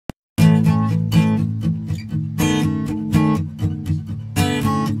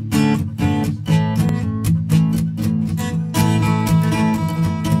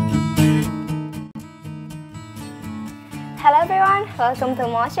welcome to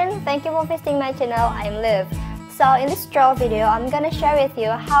Motion. Thank you for visiting my channel. I'm Liv. So in this tutorial video, I'm gonna share with you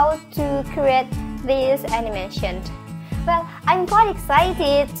how to create this animation. Well, I'm quite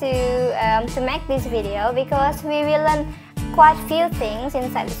excited to make this video because we will learn quite few things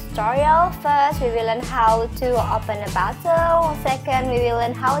inside the tutorial. First, we will learn how to open a bottle. Second, we will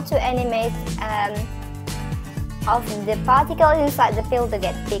learn how to animate of the particles inside the pill to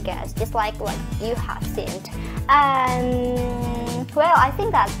get bigger, just like what you have seen. And well, I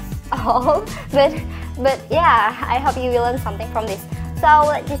think that's all. But yeah, I hope you will learn something from this. So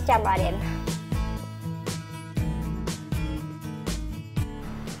let's just jump right in.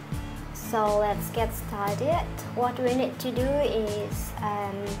 So let's get started. What we need to do is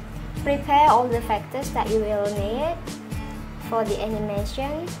prepare all the factors that you will need for the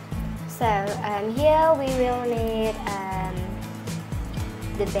animation. So here we will need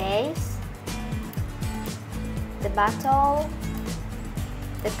the base, the bottle,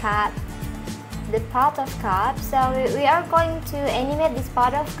 the cup, the part of cup. So we are going to animate this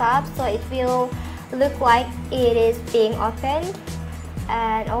part of cup so it will look like it is being opened.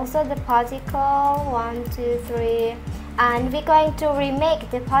 And also the particle 1, 2, 3, and we're going to remake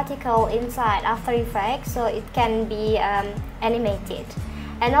the particle inside After Effects so it can be animated.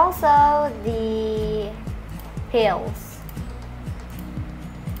 And also the pills.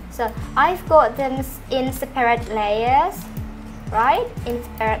 So I've got them in separate layers, right? In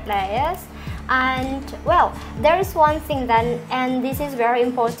separate layers. And well, there is one thing then, and this is very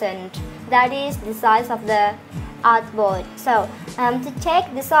important, that is the size of the artboard. So to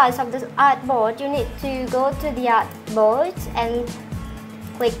check the size of the artboard, you need to go to the artboard and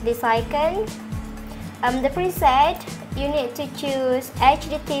click this icon. The preset, you need to choose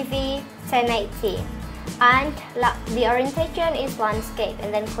HDTV 1080 and the orientation is landscape,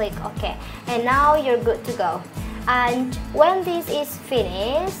 and then click OK, and now you're good to go. And when this is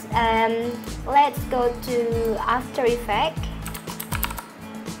finished, let's go to After Effects.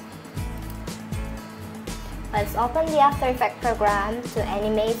 Let's open the After Effects program to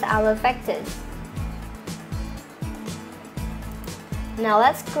animate our vectors. Now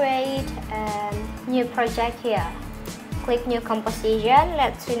let's create a new project here. Click New Composition.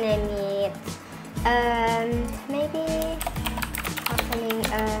 Let's rename it maybe opening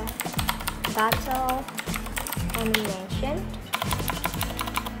a battle animation.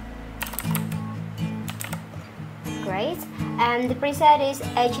 Great. And the preset is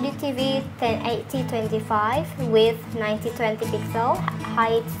HDTV 1080-25 with 90-20 pixel,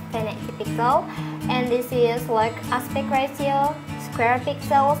 height 1080 pixel, and this is like aspect ratio, square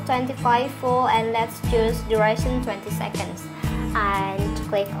pixels 25 full, and let's choose duration 20 seconds and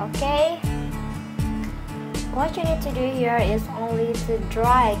click OK. What you need to do here is only to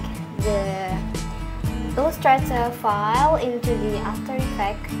drag the Illustrator file into the After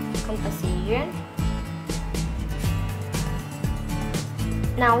Effects composition.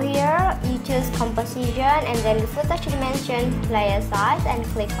 Now here you choose composition and then the footage dimension, layer size, and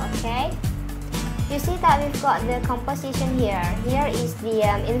click OK. You see that we've got the composition here. Here is the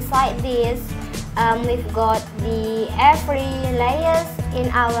inside this we've got the every layers in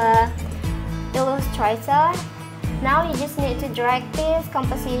our Illustrator. Now you just need to drag this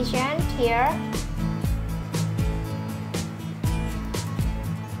composition here.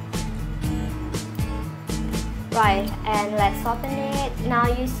 Right, and let's open it. Now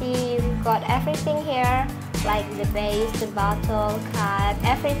you see we've got everything here, like the base, the bottle, cup,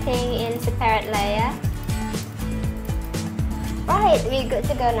 everything in separate layer. Right, we're good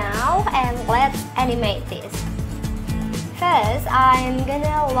to go now, and let's animate this. First, I'm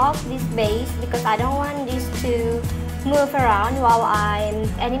gonna lock this base because I don't want this to move around while I'm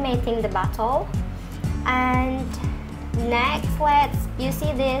animating the bottle. And next, you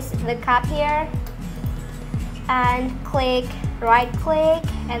see this, the cup here, and right click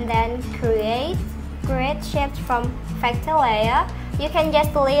and then create shapes from vector layer. You can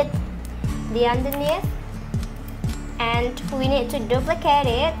just delete the underneath, and we need to duplicate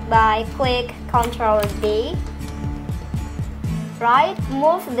it by click Ctrl D. Right,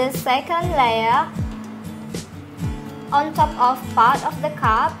 move the second layer on top of part of the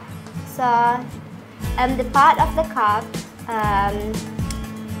cup. So the part of the cup,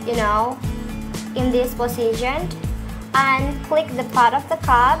 you know, in this position, and click the part of the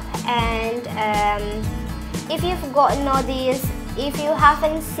cup. And if you've got noticed, if you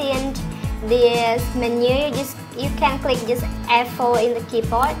haven't seen this menu, you can click just F4 in the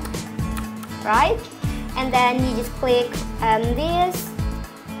keyboard, right? And then you just click this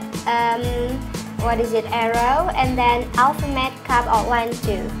arrow, and then alphabet cup outline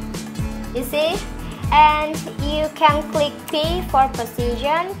 2. You see, And you can click P for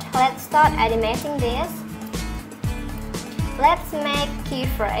precision. Let's start animating this. Let's make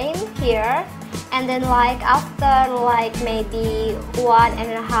keyframe here, and then like after like maybe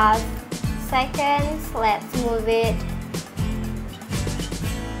 1.5 seconds, let's move it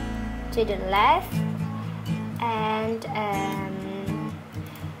to the left. And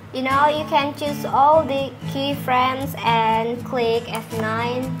you know, you can choose all the keyframes and click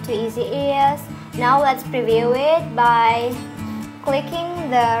F9 to easy ease. Now let's preview it by clicking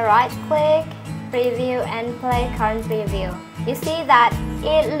the right click, preview, and play current preview. You see that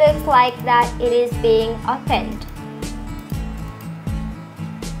it looks like that it is being opened.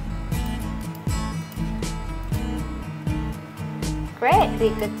 Great,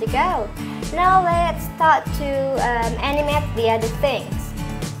 we're good to go. Now let's start to animate the other things.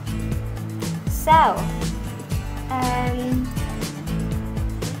 So,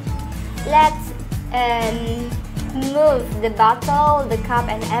 let's move the bottle, the cup,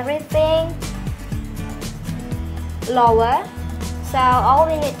 and everything lower. So all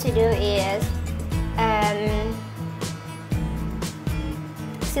we need to do is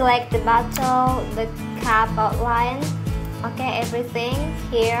select the bottle, the cup outline, okay, everything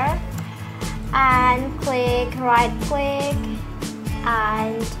here, and click right click,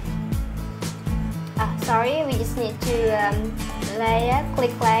 and sorry, we just need to layer,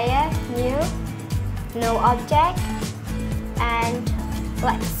 click layer, new, no object, and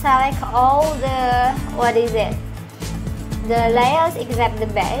let's select all the, the layers except the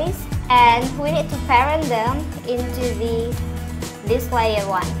base, and we need to parent them into this layer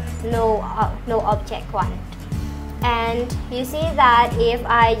one, no object one. And you see that if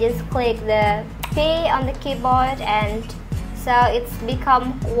I just click the P on the keyboard, and so it's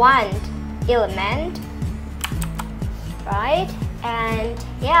become one element, right? And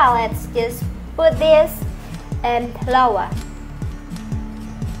yeah, let's just put this lower.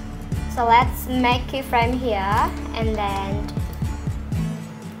 So let's make keyframe here, and then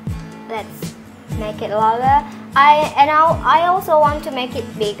let's make it lower. I also want to make it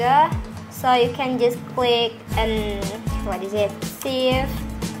bigger, so you can just click and shift,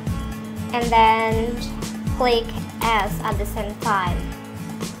 and then click S at the same time.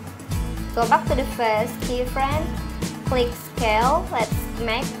 Go back to the first keyframe, click scale. Let's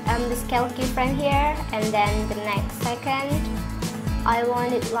make the scale keyframe here, and then the next second I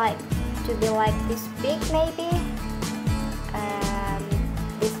want it like to be like this big, maybe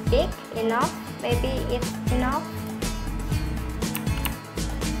this big, enough, maybe it's enough.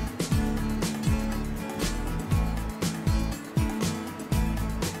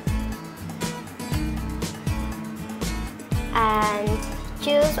 And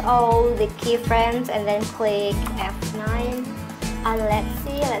choose all the keyframes and then click F9, and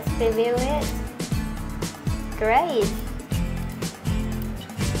let's preview it. Great.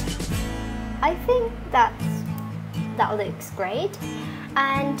 I think that looks great.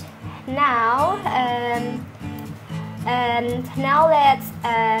 And now now let's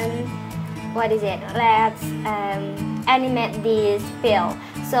let's animate this pill,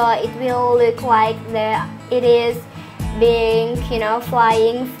 so it will look like it is being, you know,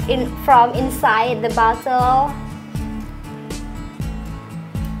 flying from inside the bottle.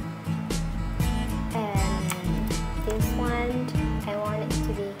 This one, I want it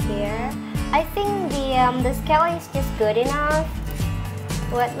to be here. I think the scale is just good enough.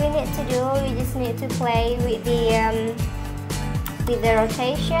 What we need to do, we just need to play with the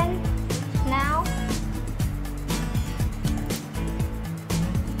rotation now.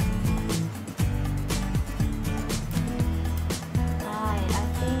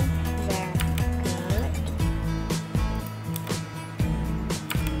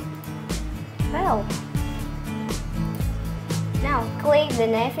 Well, now click the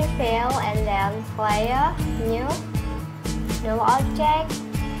navy fill and then layer, new, no object.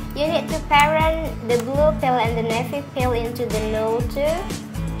 You need to parent the blue pill and the navy pill into the node too,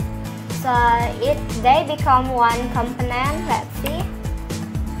 so they become one component. Let's see.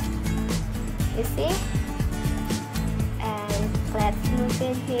 You see? And let's move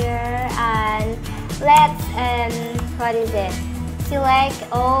it here, and let's select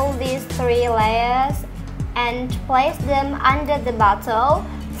all these 3 layers and place them under the bottle,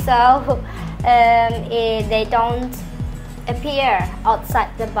 so they don't appear outside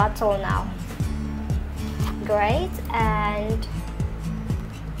the bottle now. Great.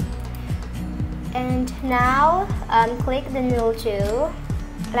 And now click the null tool.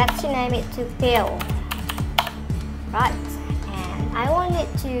 Let's rename it to pill. Right, and I want it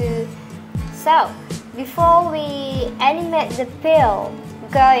to, so before we animate the pill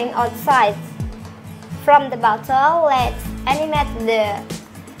going outside from the bottle, let's animate the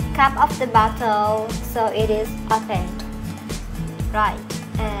cap of the bottle so it is opened. Right.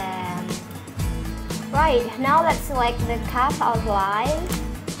 Right, now let's select the cap outline,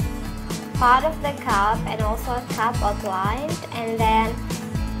 part of the cap and also cap outlined, and then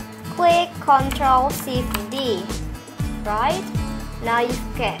click Ctrl+Shift+D. Right, now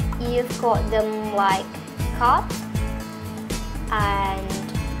you've got them like cut and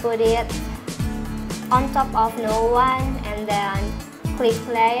put it on top of null one, and then click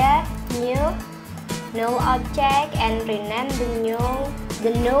layer, new object, and rename the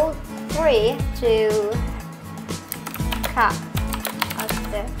null 3 to cap of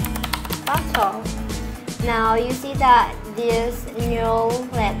the bottle. Now you see that this null,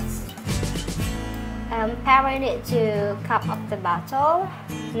 let's parent it to cap of the bottle.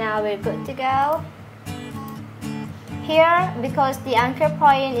 Now we're good to go. Here, because the anchor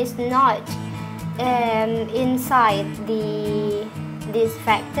point is not inside these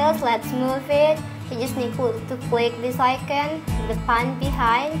factors, let's move it. You just need to click this icon, the pan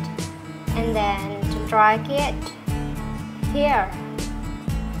behind, and then to drag it here,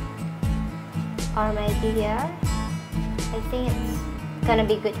 or maybe here. I think it's gonna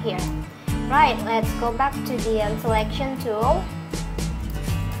be good here. Right, let's go back to the selection tool.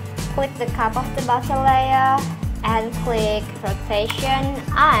 Click the cap of the bottle layer and click rotation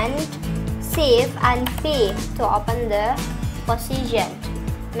and Shift and P to open the position.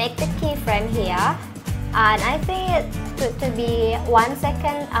 Make the keyframe here, and I think it's good to be 1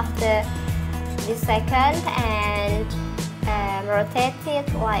 second after this second, and rotate it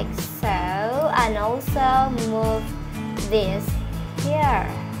like so, and also move this here.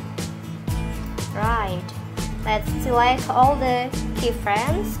 Right, let's select all the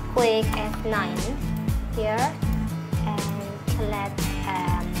keyframes, click F9 here, and let's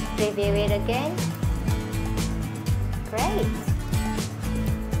preview it again. Great.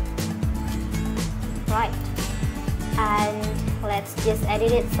 Right, and let's just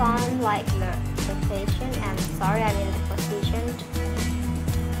edit it on like the rotation. I'm sorry, I'm in the position.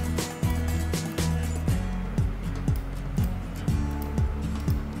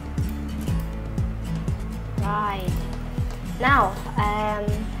 Right, now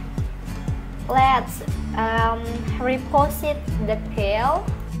let's reposit the pill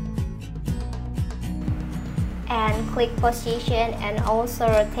and click position and also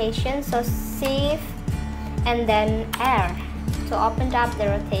rotation, so Shift and then R to open up the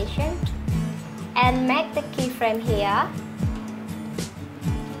rotation, and make the keyframe here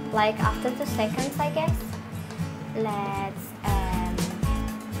like after 2 seconds, I guess. Let's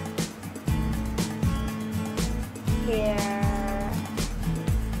here.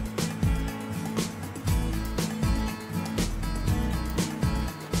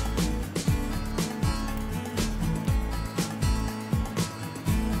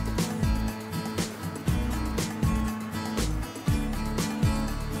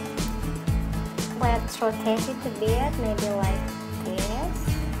 Let's rotate it a bit, maybe like this.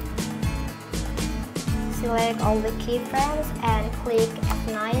 Select all the keyframes and click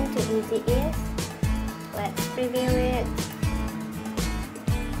F9 to easy ease. Let's preview it.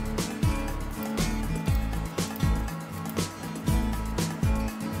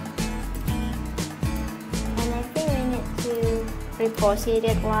 And I think we need to reposit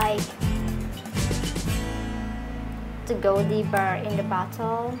it like to go deeper in the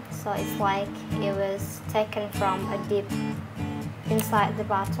bottle, so it's like it was taken from a deep inside the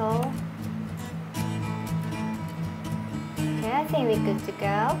bottle. Okay, I think we're good to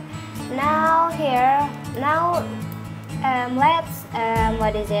go. Now here, let's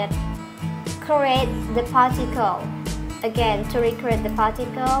create the particle again, to recreate the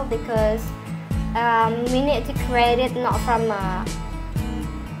particle, because we need to create it not from a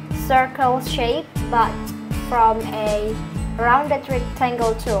circle shape but from a rounded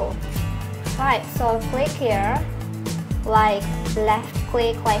rectangle tool. Right, so click here, like left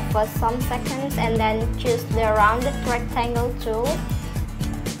click like for some seconds, and then choose the rounded rectangle tool,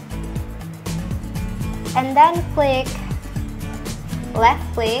 and then click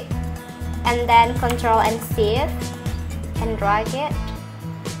left click and then Ctrl and Shift and drag it,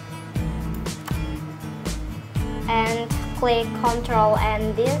 and click Ctrl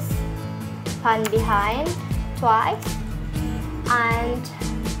and this pan behind twice, and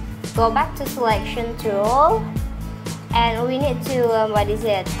go back to selection tool, and we need to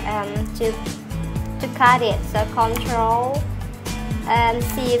to cut it, so Ctrl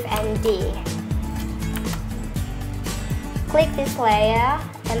Shift and D. Click this layer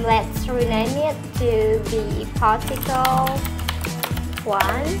and let's rename it to be particle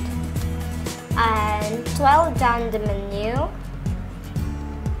 1, and scroll down the menu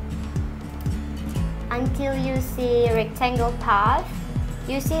until you see rectangle path.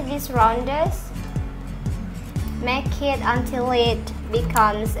 You see these rounders? Make it until it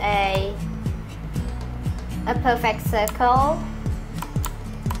becomes a perfect circle,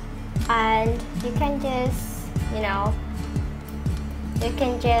 and you can just, you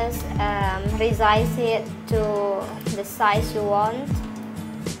can just resize it to the size you want.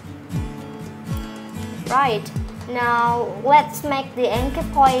 Right, now let's make the anchor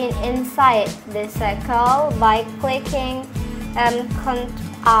point inside the circle by clicking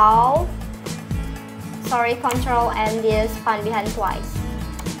Control and the span behind twice,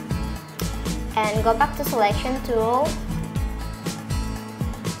 and go back to selection tool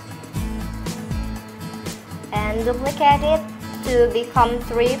and duplicate it to become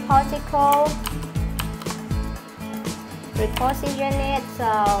 3 particles. Reposition it,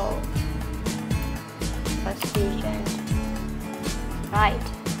 so position. Right,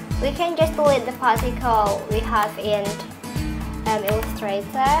 we can just delete the particle we have in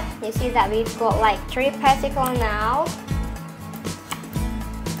Illustrator. You see that we've got like 3 particles now.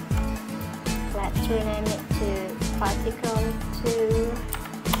 Let's rename it to particle 2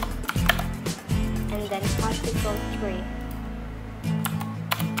 and then particle 3.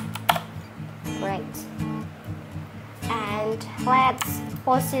 Great. And let's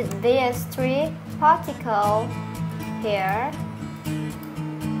deposit these 3 particles here.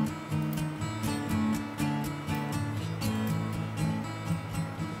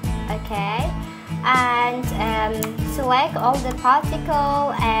 Okay, and select all the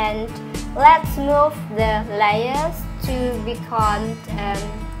particles and let's move the layers to become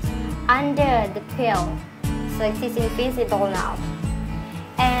under the pill, so it is invisible now.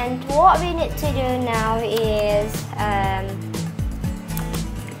 And what we need to do now is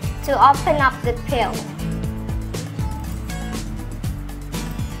to open up the pill.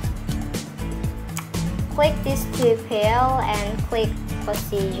 Click these 2 pill and click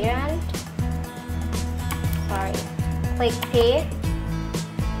position. Click P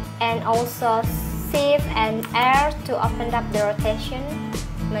and also Shift and R to open up the rotation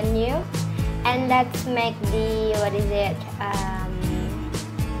menu. And let's make the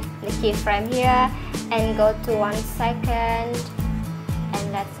the keyframe here and go to 1 second,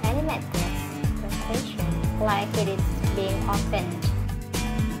 and let's animate this rotation like it is being opened.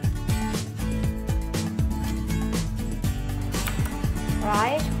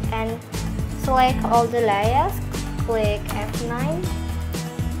 Right, and select all the layers, click F9.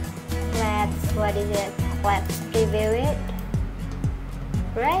 Let's preview it.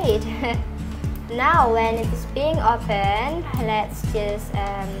 Great. Now when it is being opened, let's just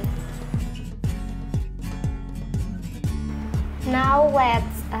now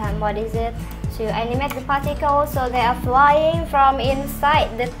let's to animate the particles so they are flying from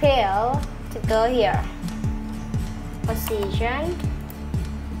inside the pill to go here. Position.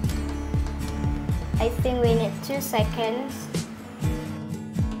 I think we need 2 seconds.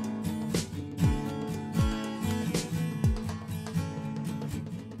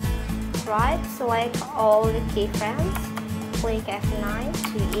 Right, select all the keyframes, click F9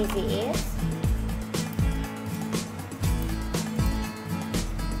 to easy ease.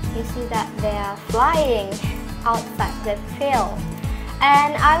 You see that they are flying outside the field.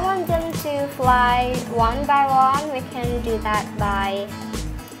 And I want them to fly one by one. We can do that by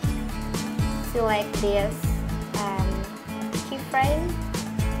select this keyframe,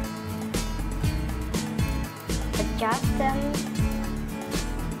 adjust them,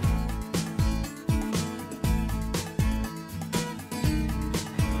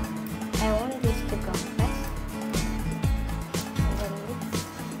 I want this to go first, and then this.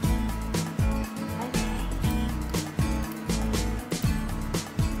 Okay.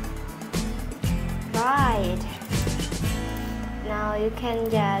 Right. Now you can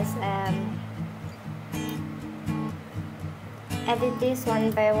just edit this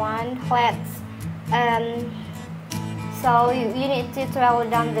one by one. So you need to scroll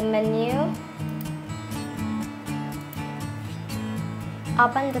down the menu,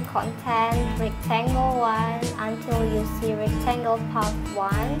 open the content rectangle 1 until you see rectangle path 1,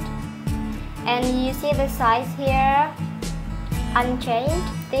 and you see the size here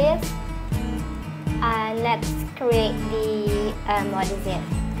unchanged this, and let's create the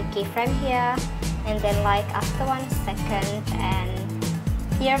the keyframe here. And then like after 1 second, and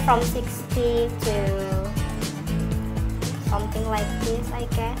here from 60 to something like this, I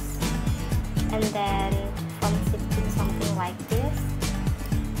guess, and then from 60 something like this,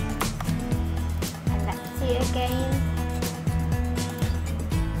 and let's see again.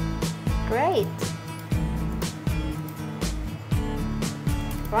 Great.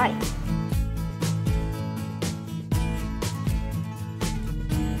 Right.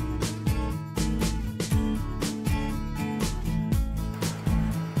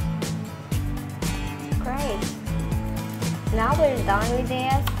 Great. Now we're done with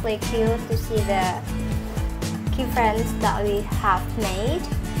this. Click here to see the keyframes that we have made.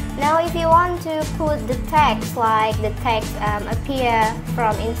 Now if you want to put the text, like the text appear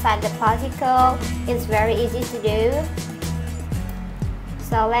from inside the particle, it's very easy to do.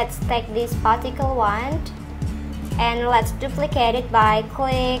 So let's take this particle one and let's duplicate it by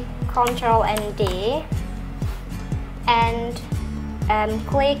click Ctrl and D and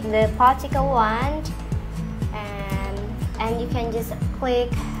click the particle one, and you can just click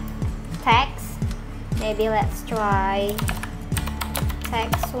text. Maybe let's try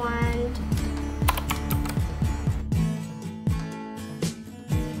text one.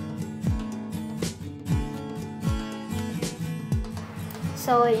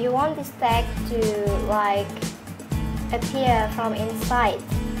 So you want this text to like appear from inside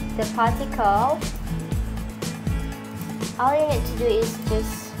the particle. All you need to do is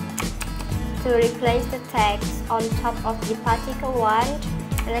just to replace the text on top of the particle one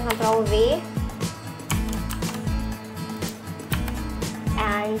and then Ctrl V.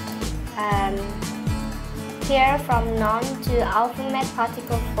 And here from none to alphabet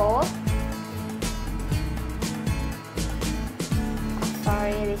particle 4. Oh,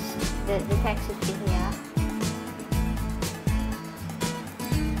 sorry, the text should be here.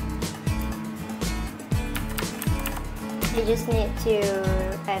 You just need to,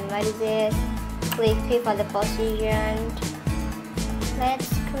 what is it? Click P for the position. Let's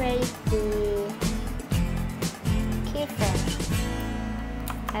create the keyframe.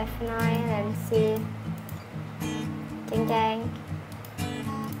 F9 and see. Ding dang.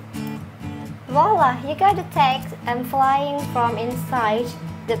 Voila! You got the text flying from inside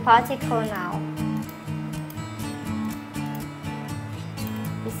the particle now.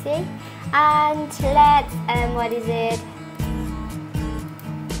 You see? And let's what is it?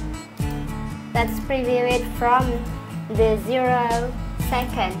 Let's preview it from the 0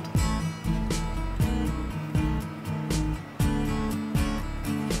 second.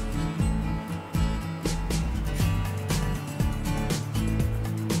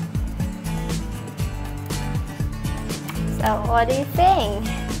 So what do you think?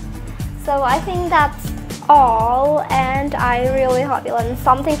 So I think that's all, and I really hope you learned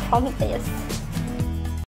something from this.